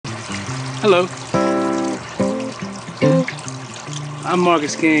Hello, I'm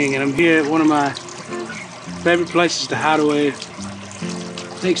Marcus King, and I'm here at one of my favorite places to hide away,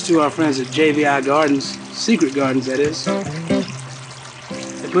 thanks to our friends at JVI Gardens, Secret Gardens that is.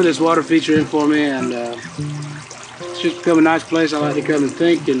 They put this water feature in for me, and it's just become a nice place. I like to come and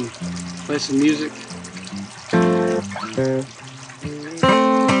think and play some music.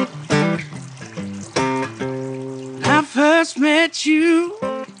 When I first met you,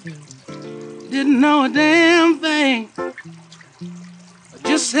 didn't know a damn thing. I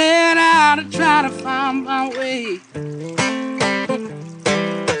just set out to try to find my way.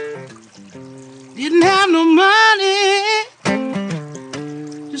 Didn't have no money,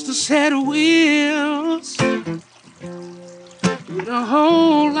 just a set of wheels with a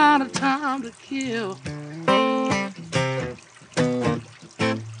whole lot of time to kill.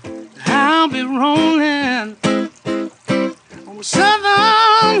 I'll be rolling on the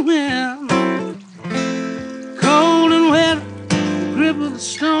southern wind, cold and wet, the grip of the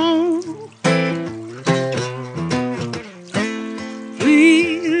stone.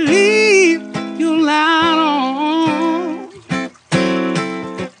 Please leave your light on,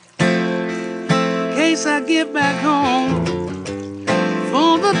 in case I get back home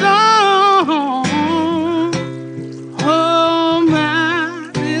for the dawn. Oh my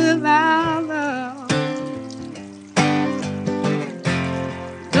love,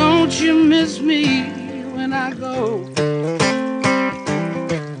 don't you miss me when I go?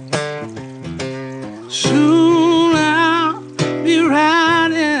 Soon I'll be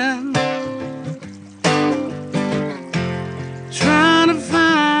riding, trying to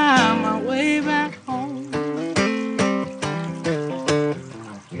find my way back home.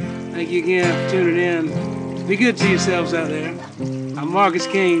 Thank you again for tuning in. Be good to yourselves out there. I'm Marcus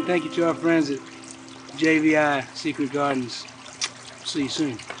King. Thank you to our friends at JVI Secret Gardens. See you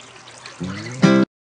soon.